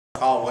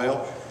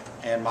Caldwell,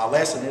 and my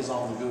lesson is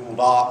on Google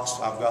Docs.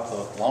 I've got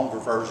the longer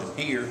version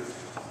here.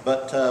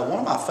 But one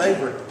of my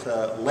favorite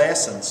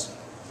lessons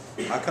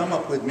I come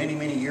up with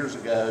many years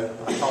ago.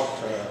 I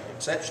taught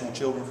exceptional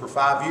children for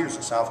 5 years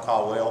at South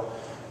Caldwell.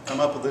 Come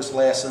up with this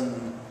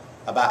lesson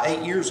about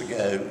 8 years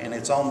ago, and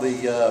it's on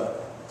the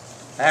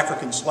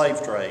African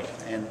slave trade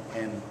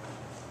and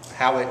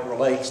how it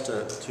relates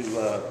to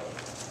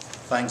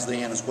things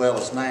then as well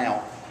as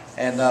now.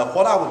 And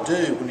what I would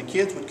do when the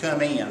kids would come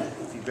in,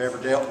 if you've ever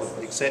dealt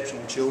with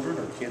exceptional children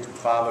or kids with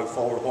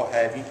 504 or what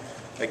have you,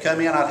 they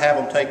come in, I'd have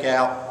them take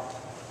out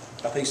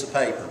a piece of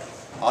paper.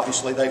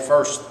 Obviously they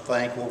first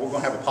think, well, we're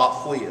going to have a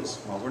pop quiz.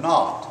 Well, we're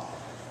not.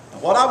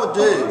 And what I would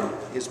do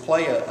is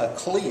play a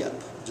clip,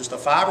 just a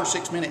 5 or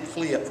 6 minute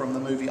clip from the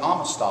movie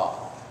Amistad.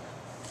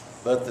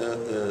 But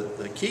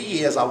the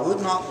key is I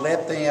would not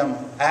let them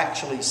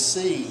actually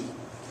see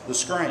the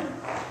screen.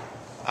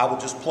 I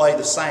would just play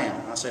the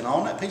sound. I said,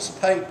 on that piece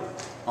of paper,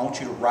 I want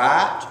you to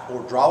write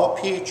or draw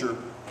a picture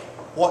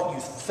what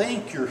you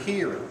think you're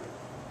hearing.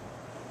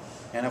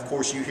 And of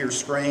course you hear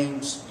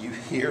screams, you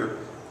hear,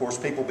 of course,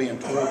 people being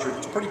tortured.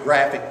 It's a pretty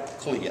graphic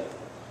clip.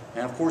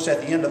 And of course at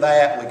the end of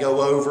that we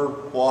go over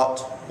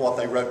what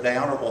they wrote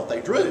down or what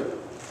they drew.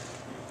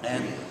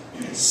 And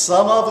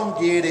some of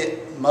them get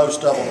it,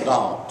 most of them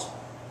don't.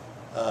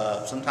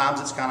 Sometimes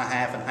it's kind of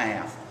half and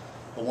half.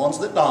 The ones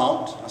that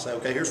don't, I say,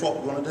 okay, here's what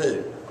we're going to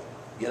do.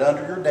 Get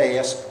under your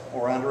desk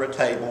or under a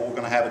table, we're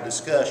going to have a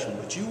discussion.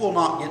 But you will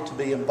not get to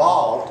be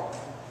involved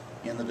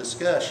in the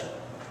discussion.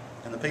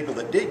 And the people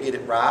that did get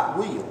it right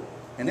will.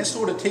 And this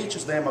sort of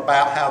teaches them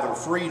about how their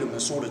freedom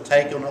is sort of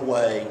taken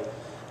away.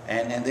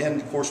 And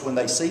then, of course, when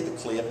they see the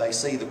clip, they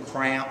see the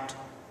cramped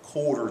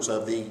quarters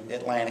of the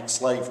Atlantic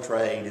slave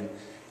trade.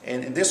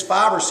 And this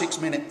 5 or 6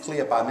 minute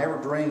clip, I never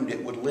dreamed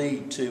it would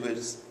lead to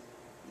is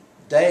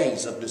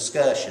days of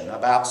discussion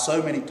about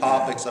so many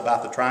topics,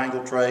 about the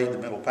triangle trade, the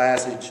Middle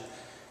Passage,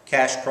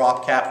 cash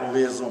crop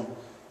capitalism,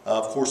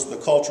 of course the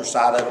culture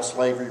side of it,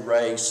 slavery,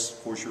 race,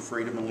 of course your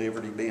freedom and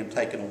liberty being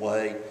taken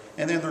away,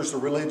 and then there's the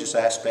religious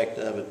aspect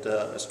of it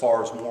as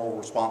far as moral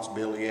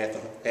responsibility,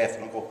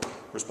 ethnical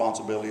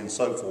responsibility, and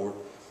so forth.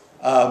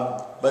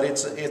 But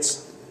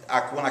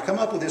when I come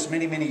up with this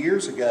many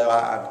years ago,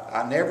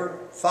 I never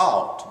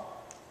thought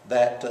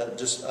that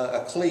just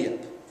a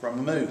clip from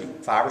a movie,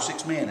 5 or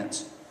 6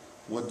 minutes,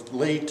 would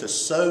lead to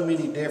so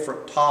many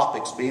different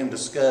topics being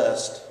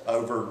discussed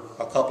over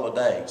a couple of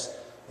days.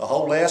 The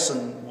whole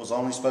lesson was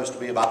only supposed to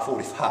be about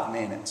 45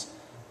 minutes,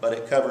 but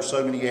it covers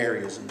so many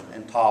areas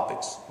and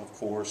topics, of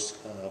course,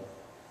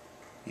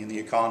 in the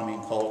economy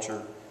and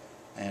culture.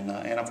 And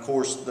of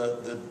course,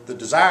 the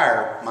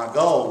desire, my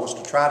goal, was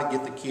to try to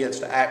get the kids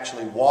to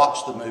actually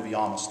watch the movie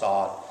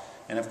Amistad.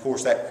 And of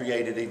course, that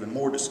created even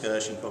more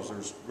discussion because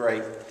there's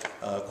great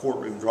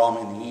courtroom drama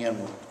in the end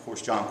with, of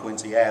course, John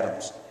Quincy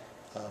Adams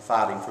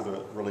fighting for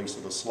the release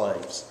of the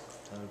slaves.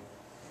 So,